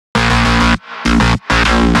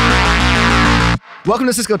Welcome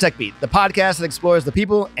to Cisco Tech Beat, the podcast that explores the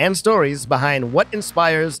people and stories behind what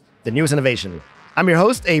inspires the newest innovation. I'm your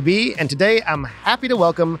host, AB, and today I'm happy to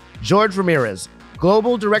welcome Jorge Ramirez,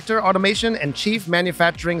 Global Director Automation and Chief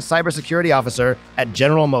Manufacturing Cybersecurity Officer at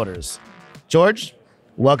General Motors. Jorge,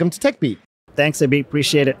 welcome to Tech Beat. Thanks, AB.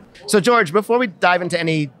 Appreciate it. So, Jorge, before we dive into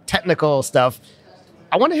any technical stuff,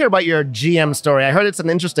 I want to hear about your GM story. I heard it's an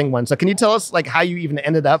interesting one. So can you tell us how you even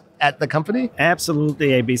ended up at the company?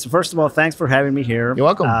 Absolutely, AB. So first of all, thanks for having me here. You're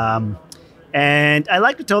welcome. And I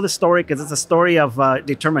like to tell this story because it's a story of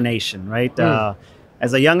determination, right?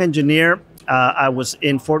 As a young engineer, I was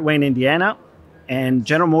in Fort Wayne, Indiana, and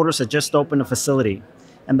General Motors had just opened a facility.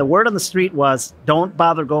 And the word on the street was, don't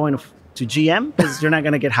bother going to GM because you're not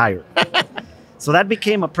going to get hired. So that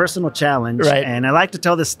became a personal challenge. Right. And I like to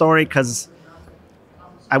tell this story because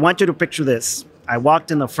I want you to picture this. I walked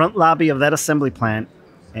in the front lobby of that assembly plant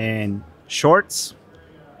in shorts,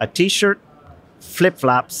 a t-shirt,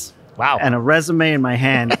 flip-flops, wow, and a resume in my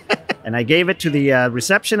hand. And I gave it to the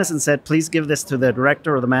receptionist and said, please give this to the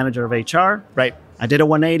director or the manager of HR. Right. I did a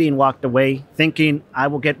 180 and walked away thinking I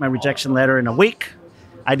will get my rejection letter in a week.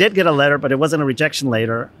 I did get a letter, but it wasn't a rejection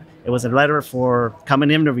letter. It was a letter for come and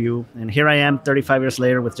interview. And here I am 35 years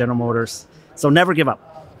later with General Motors. So never give up.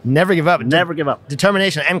 Never give up. Never give up.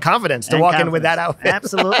 Determination and confidence to walk in with that outfit.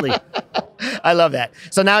 Absolutely. I love that.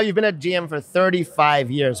 So now you've been at GM for 35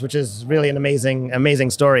 years, which is really an amazing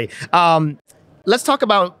story. Let's talk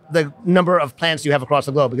about the number of plants you have across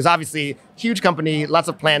the globe, because obviously, huge company, lots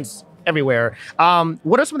of plants everywhere.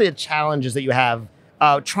 What are some of the challenges that you have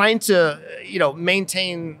trying to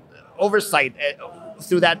maintain oversight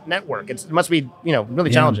through that network? It must be really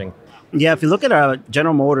challenging. Yeah, if you look at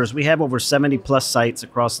General Motors, we have over 70 plus sites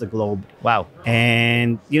across the globe. Wow.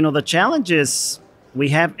 And, the challenge is we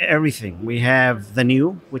have everything. We have the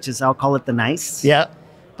new, which is, I'll call it the nice. Yeah.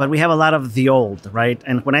 But we have a lot of the old, right?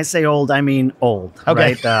 And when I say old, I mean old,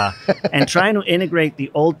 okay, right? And trying to integrate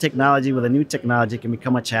the old technology with the new technology can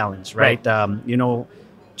become a challenge, right?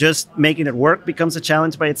 Just making it work becomes a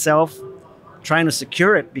challenge by itself. Trying to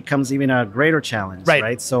secure it becomes even a greater challenge,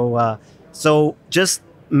 right? So just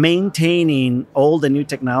maintaining old and new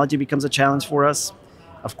technology becomes a challenge for us.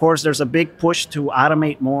 Of course, there's a big push to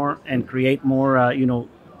automate more and create more,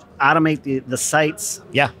 automate the sites.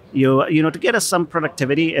 Yeah. To get us some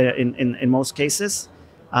productivity in most cases.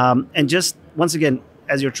 And just, once again,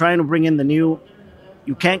 as you're trying to bring in the new,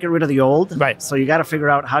 you can't get rid of the old. Right. So you got to figure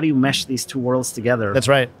out how do you mesh these two worlds together. That's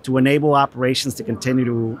right. To enable operations to continue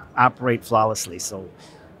to operate flawlessly. So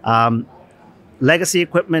legacy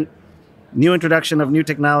equipment, new introduction of new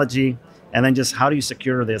technology, and then just how do you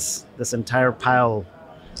secure this entire pile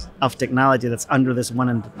of technology that's under this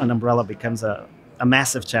one umbrella becomes a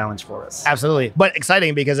massive challenge for us. Absolutely. But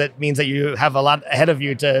exciting because it means that you have a lot ahead of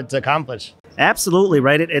you to accomplish. Absolutely,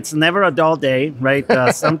 right? It's never a dull day, right?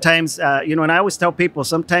 Sometimes, and I always tell people,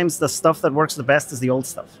 sometimes the stuff that works the best is the old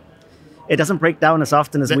stuff. It doesn't break down as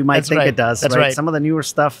often as we might think it does, That's right? right. Some of the newer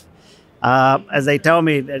stuff, as they tell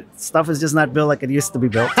me, stuff is just not built like it used to be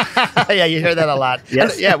built. Yeah, you hear that a lot.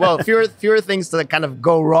 Yes. Yeah, well, fewer things to kind of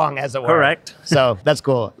go wrong, as it were. Correct. So that's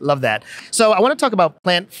cool. Love that. So I want to talk about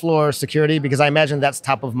plant floor security because I imagine that's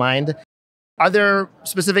top of mind. Are there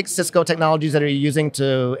specific Cisco technologies that are you using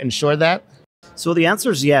to ensure that? So the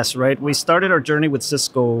answer is yes, right? We started our journey with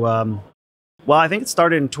Cisco. I think it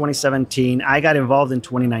started in 2017. I got involved in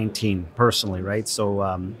 2019 personally, right? So,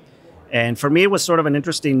 and for me, it was sort of an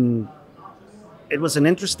interesting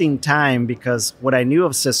time because what I knew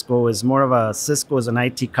of Cisco is more of Cisco is an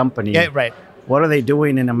IT company. Yeah, right. What are they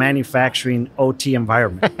doing in a manufacturing OT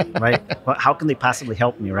environment, right? How can they possibly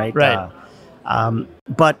help me, right? Right.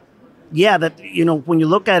 But yeah, when you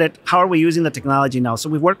look at it, how are we using the technology now? So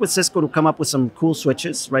we've worked with Cisco to come up with some cool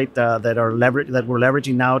switches, right? That we're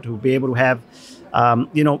leveraging now to be able to have,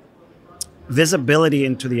 visibility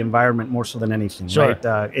into the environment more so than anything. Sure.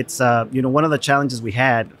 Right? It's one of the challenges we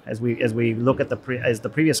had as we look at the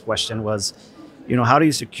previous question was, how do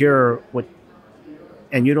you secure what,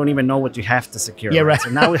 and you don't even know what you have to secure. Yeah, right.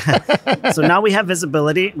 So now we have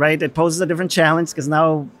visibility, right? It poses a different challenge because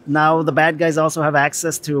now the bad guys also have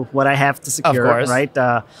access to what I have to secure, of course.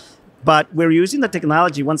 Right? But we're using the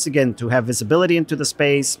technology once again to have visibility into the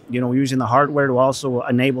space. We're using the hardware to also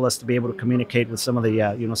enable us to be able to communicate with some of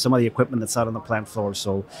the equipment that's out on the plant floor.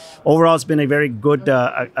 So overall, it's been a very good,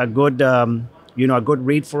 a good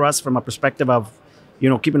read for us from a perspective of,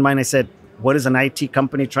 keep in mind I said, what is an IT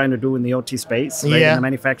company trying to do in the OT space, right? Yeah. In the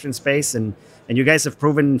manufacturing space, and you guys have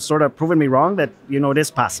proven me wrong that it is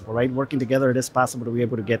possible, right? Working together, it is possible to be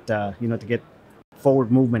able to get to get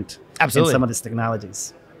forward movement Absolutely. in some of these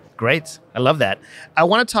technologies. Great. I love that. I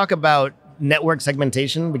want to talk about network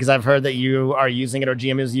segmentation? Because I've heard that you are using it or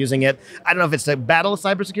GM is using it. I don't know if it's to battle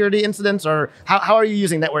cybersecurity incidents or how are you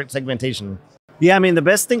using network segmentation? Yeah, I mean, the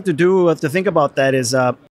best thing to do to think about that is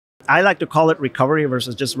I like to call it recovery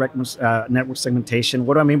versus just network segmentation.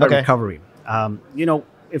 What do I mean by recovery? You know,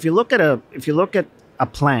 if you look at a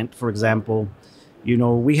plant, for example, you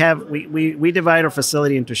know, we divide our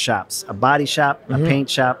facility into shops: a body shop, a paint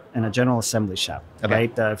shop, and a general assembly shop.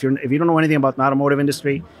 Right? If you don't know anything about the automotive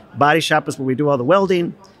industry, body shop is where we do all the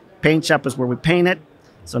welding. Paint shop is where we paint it.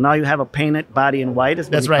 So now you have a painted body in white, is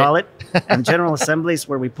what we call it. And general assembly is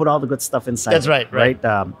where we put all the good stuff inside. That's right.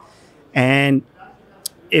 And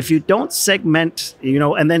if you don't segment, you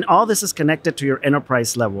know, and then all this is connected to your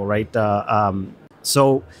enterprise level, right?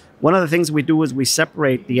 So one of the things we do is we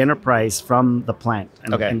separate the enterprise from the plant,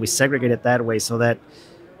 and we segregate it that way, so that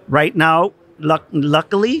right now,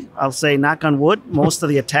 luckily, I'll say, knock on wood, most of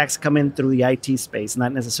the attacks come in through the IT space,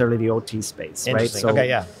 not necessarily the OT space, right?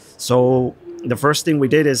 So, So the first thing we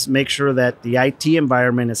did is make sure that the IT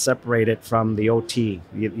environment is separated from the OT,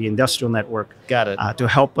 the industrial network. Got it. To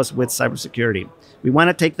help us with cybersecurity. We want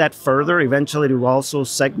to take that further eventually to also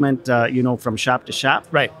segment, you know, from shop to shop.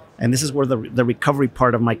 Right. And this is where the recovery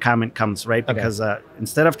part of my comment comes, right? Because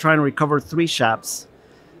instead of trying to recover 3 shops,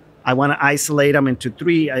 I want to isolate them into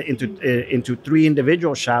three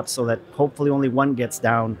individual shops, so that hopefully only one gets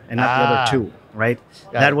down and not the other 2, right?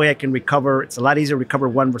 That way I can recover. It's a lot easier to recover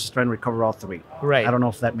 1 versus trying to recover all 3. Right. I don't know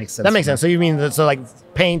if that makes sense. That makes sense. So you mean so like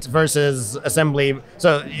paint versus assembly.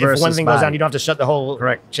 So if one thing goes down, you don't have to shut the whole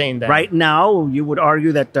chain down. Right now, you would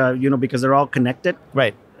argue that you know, because they're all connected.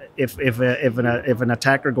 Right. If an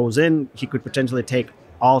attacker goes in, he could potentially take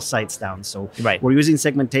all sites down. So we're using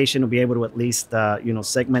segmentation to be able to at least you know,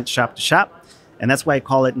 segment shop to shop, and that's why I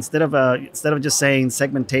call it, instead of just saying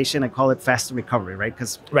segmentation, I call it faster recovery, right?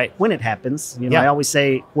 Because when it happens, you know, I always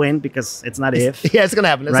say when, because it's not if. Yeah, it's going to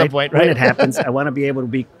happen at some point. When it happens, I want to be able to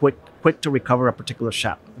be quick to recover a particular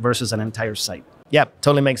shop versus an entire site. Yeah,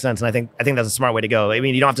 totally makes sense, and I think that's a smart way to go. I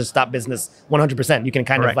mean, you don't have to stop business 100%. You can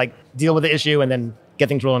kind of like deal with the issue and then get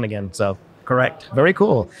things rolling again. So correct. Very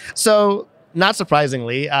cool. So, not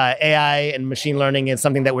surprisingly, AI and machine learning is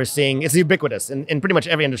something that we're seeing. It's ubiquitous in pretty much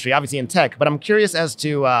every industry, obviously in tech. But I'm curious as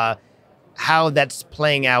to how that's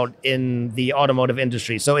playing out in the automotive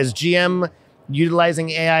industry. So, is GM utilizing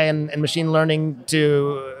AI and machine learning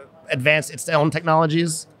to advance its own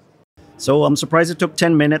technologies? So I'm surprised it took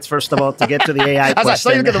 10 minutes, first of all, to get to the AI question. I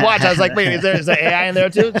saw you get the watch. I was like, wait, is there AI in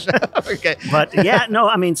there too? Okay. But yeah, no,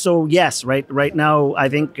 I mean, so yes, right now, I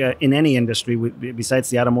think in any industry,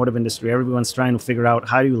 besides the automotive industry, everyone's trying to figure out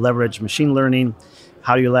how do you leverage machine learning,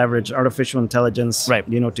 how do you leverage artificial intelligence,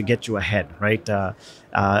 you know, to get you ahead, right?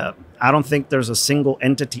 I don't think there's a single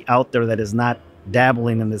entity out there that is not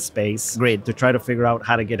dabbling in this space to try to figure out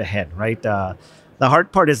how to get ahead, right? The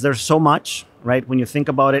hard part is there's so much, right? When you think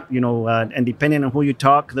about it, you know, and depending on who you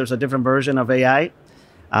talk, there's a different version of AI.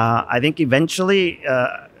 I think eventually,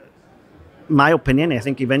 my opinion, I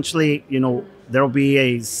think eventually, you know, there'll be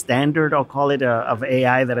a standard, I'll call it, of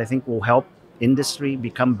AI that I think will help industry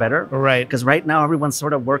become better. Right. Because right now, everyone's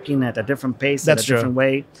sort of working at a different pace, at a different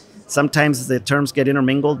way. Sometimes the terms get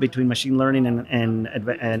intermingled between machine learning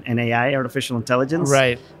and AI, artificial intelligence.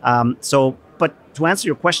 Right. But to answer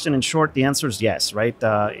your question in short, the answer is yes, right?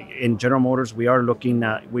 In General Motors, we are looking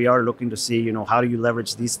to see, you know, how do you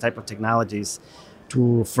leverage these type of technologies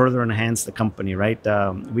to further enhance the company, right?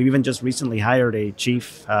 We even just recently hired a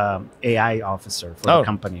chief AI officer for the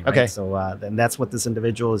company, right? So then that's what this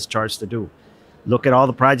individual is charged to do. Look at all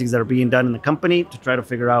the projects that are being done in the company to try to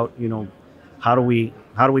figure out, you know, how do we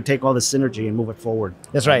take all this synergy and move it forward?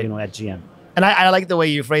 That's right. You know, at GM. And I like the way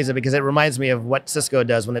you phrase it, because it reminds me of what Cisco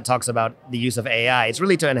does when it talks about the use of AI. It's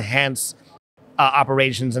really to enhance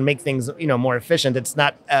operations and make things, you know, more efficient. It's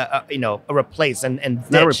not, you know, a replace and ditch,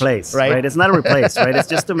 not a replace, right? It's not a replace, right? It's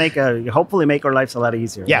just to hopefully make our lives a lot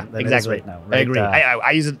easier. Yeah, than exactly. It is right now, right? I agree.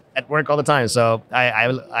 I use it at work all the time, so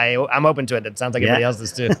I'm open to it. It sounds like everybody else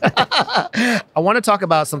is too. I want to talk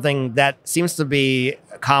about something that seems to be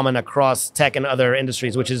common across tech and other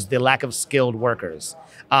industries, which is the lack of skilled workers.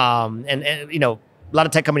 And you know, a lot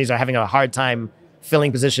of tech companies are having a hard time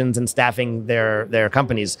filling positions and staffing their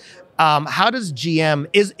companies. How does GM,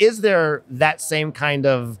 is there that same kind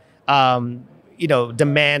of you know,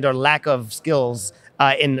 demand or lack of skills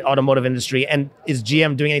in automotive industry? And is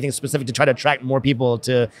GM doing anything specific to try to attract more people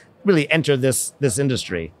to really enter this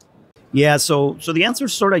industry? Yeah, so the answer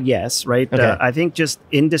is sort of yes, right? Okay. I think just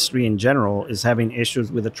industry in general is having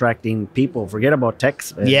issues with attracting people. Forget about tech.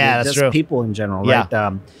 Yeah, that's just true. People in general,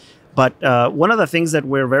 right? But one of the things that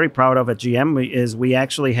we're very proud of at GM is we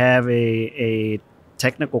actually have a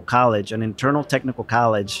technical college, an internal technical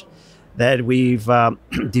college, that we've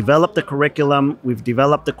developed the curriculum, we've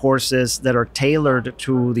developed the courses that are tailored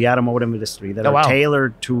to the automotive industry, that are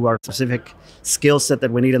tailored to our specific skill set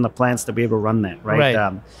that we need in the plants to be able to run that, right?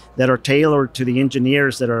 That are tailored to the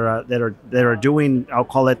engineers that are doing, I'll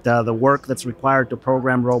call it the work that's required to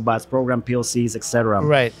program robots, program PLCs, etc.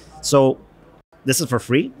 Right. So this is for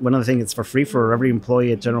free. One of the things, it's for free for every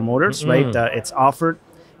employee at General Motors, right? It's offered,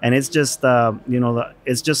 and it's just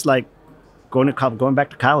it's just like going back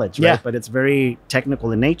to college, right? But it's very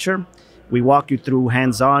technical in nature. We walk you through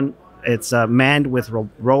hands-on. It's manned with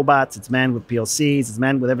robots. It's manned with PLCs. It's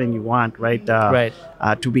manned with everything you want, right?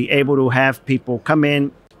 To be able to have people come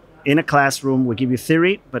in a classroom, we give you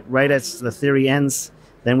theory, but right as the theory ends,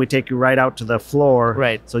 then we take you right out to the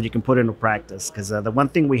floor, so you can put it into practice. Because the one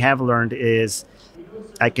thing we have learned is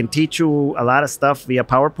I can teach you a lot of stuff via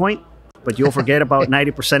PowerPoint, but you'll forget about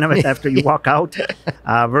 90% of it after you walk out,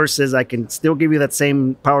 versus I can still give you that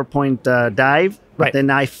same PowerPoint dive, but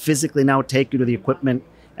then I physically now take you to the equipment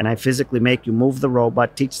and I physically make you move the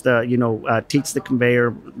robot, teach the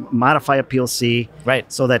conveyor, modify a PLC,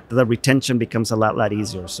 so that the retention becomes a lot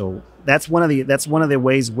easier. So that's one of the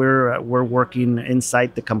ways we're working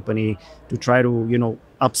inside the company to try to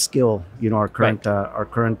upskill our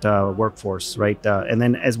current workforce, right? And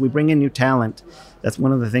then as we bring in new talent, that's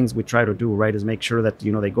one of the things we try to do, right? Is make sure that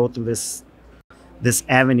they go through this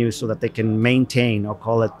avenue so that they can maintain, I'll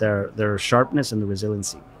call it their sharpness and the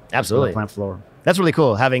resiliency. Absolutely. On the plant floor. That's really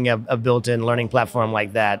cool, having a built-in learning platform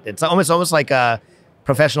like that. It's almost like a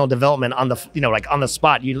professional development on the like on the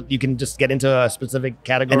spot. You can just get into a specific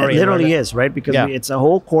category. And it literally is, right? Because it's a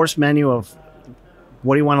whole course menu of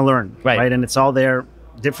what do you want to learn, right? And it's all there,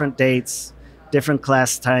 different dates, different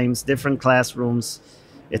class times, different classrooms.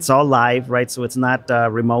 It's all live, right? So it's not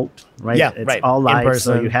remote, right? It's all live.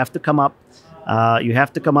 So you have to come up. You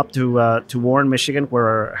have to come up to Warren, Michigan, where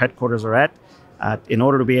our headquarters are at. In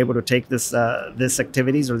order to be able to take this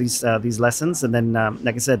activities or these lessons. And then,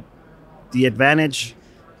 like I said, the advantage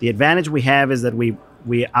we have is that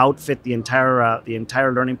we outfit the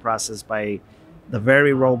entire learning process by the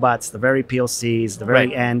very robots, the very PLCs, the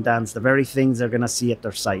very andons, the very things they're going to see at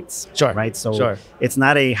their sites. Right. So it's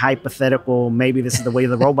not a hypothetical, maybe this is the way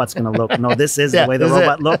the robot's going to look. No, this is the way the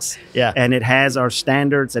robot looks. And it has our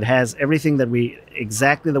standards. It has everything that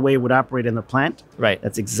exactly the way it would operate in the plant.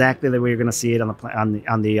 That's exactly the way you're going to see it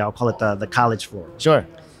on the I'll call it the college floor.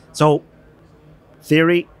 So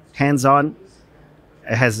theory, hands-on,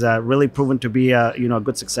 has really proven to be a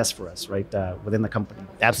good success for us, right, within the company.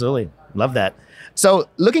 Absolutely. Love that. So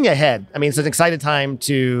looking ahead, I mean, it's an exciting time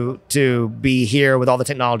to be here with all the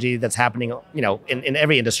technology that's happening, in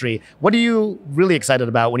every industry. What are you really excited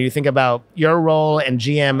about when you think about your role and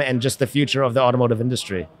GM and just the future of the automotive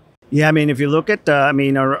industry? Yeah, I mean, if you look at,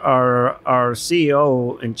 our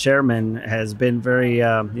CEO and chairman has been very,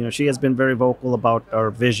 she has been very vocal about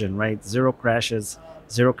our vision, right? Zero crashes,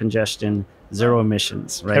 zero congestion, zero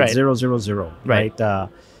emissions, right? 000, right?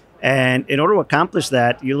 And in order to accomplish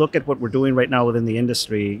that, you look at what we're doing right now within the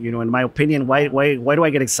industry. In my opinion, why do I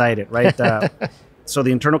get excited, right? So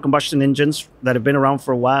the internal combustion engines that have been around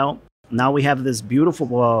for a while, now we have this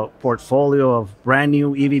beautiful portfolio of brand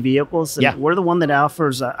new EV vehicles. And we're the one that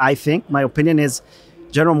offers, I think, my opinion is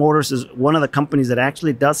General Motors is one of the companies that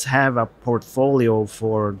actually does have a portfolio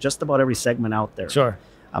for just about every segment out there.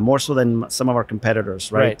 More so than some of our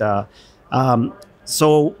competitors, right?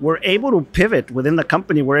 So we're able to pivot within the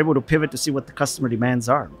company. We're able to pivot to see what the customer demands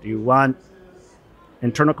are. Do you want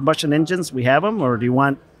internal combustion engines? We have them. Or do you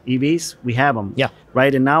want EVs? We have them.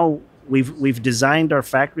 Right. And now we've designed our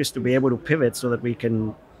factories to be able to pivot so that we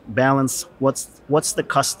can balance what's the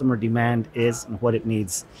customer demand is and what it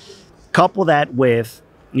needs. Couple that with,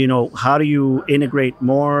 how do you integrate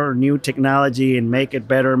more new technology and make it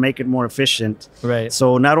better, make it more efficient?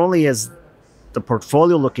 So not only is the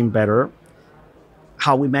portfolio looking better,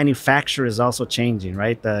 how we manufacture is also changing,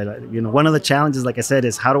 right? One of the challenges, like I said,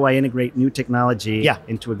 is how do I integrate new technology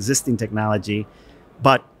into existing technology?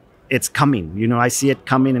 But it's coming. I see it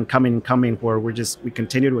coming and coming and coming. Where we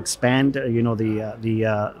continue to expand,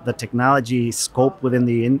 the technology scope within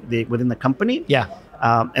the company.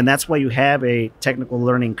 And that's why you have a technical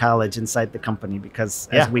learning college inside the company, because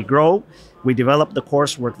as we grow, we develop the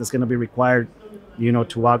coursework that's going to be required,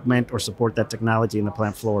 to augment or support that technology in the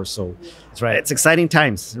plant floor. So it's exciting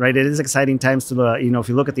times, right? It is exciting times to if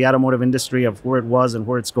you look at the automotive industry of where it was and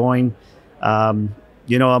where it's going, I'm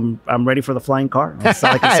ready for the flying car. That's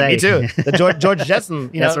all I can say. Me too. The George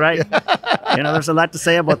Jetson. That's right. There's a lot to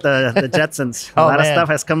say about the Jetsons. A Oh, lot of man. stuff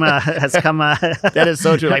has come. That is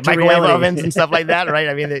so true. Like to microwave reality. ovens and stuff like that, right?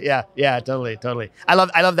 I mean, yeah, totally. I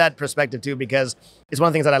love that perspective too, because it's one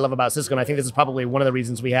of the things that I love about Cisco, and I think this is probably one of the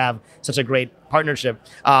reasons we have such a great partnership,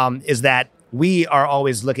 is that we are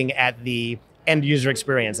always looking at the end user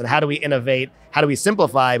experience and how do we innovate, how do we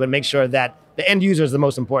simplify, but make sure that the end user is the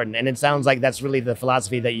most important. And it sounds like that's really the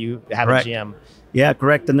philosophy that you have at GM. Yeah,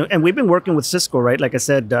 correct. And we've been working with Cisco, right? Like I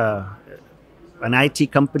said, an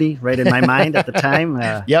IT company, right, in my mind at the time.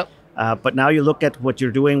 Yep. But now you look at what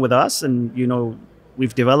you're doing with us, and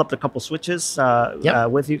we've developed a couple switches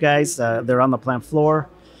with you guys. They're on the plant floor,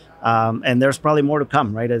 and there's probably more to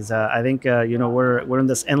come, right? As I think we're in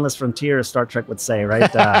this endless frontier, as Star Trek would say,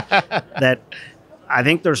 right? That I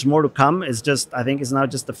think there's more to come. I think it's now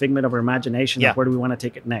just the figment of our imagination. Of where do we want to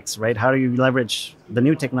take it next, right? How do you leverage the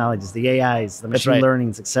new technologies, the AIs, the machine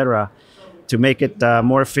learnings, et cetera, to make it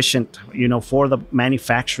more efficient, for the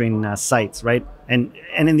manufacturing sites, right? And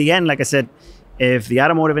in the end, like I said, if the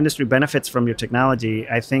automotive industry benefits from your technology,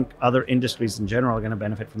 I think other industries in general are going to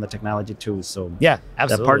benefit from the technology too. So yeah,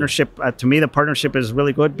 absolutely. The partnership, to me, the partnership is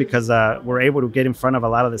really good because we're able to get in front of a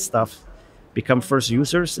lot of this stuff, become first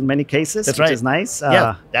users in many cases, which is nice.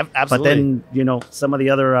 Yeah, absolutely. But then, some of the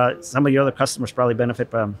other customers probably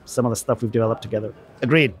benefit from some of the stuff we've developed together.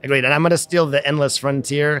 Agreed. And I'm going to steal the endless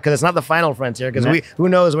frontier because it's not the final frontier because who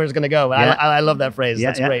knows where it's going to go. I love that phrase.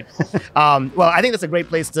 That's great. Well, I think that's a great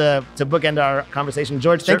place to bookend our conversation.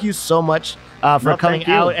 George, thank you so much for coming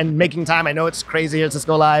out and making time. I know it's crazy here at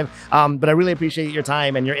Cisco Live, but I really appreciate your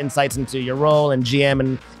time and your insights into your role and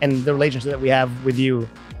GM and the relationship that we have with you.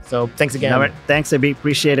 So thanks again. All right. Thanks, AB.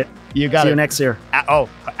 Appreciate it. You got it. See you next year. Oh,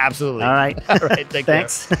 absolutely. All right. All right. Take care.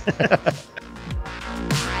 Thanks.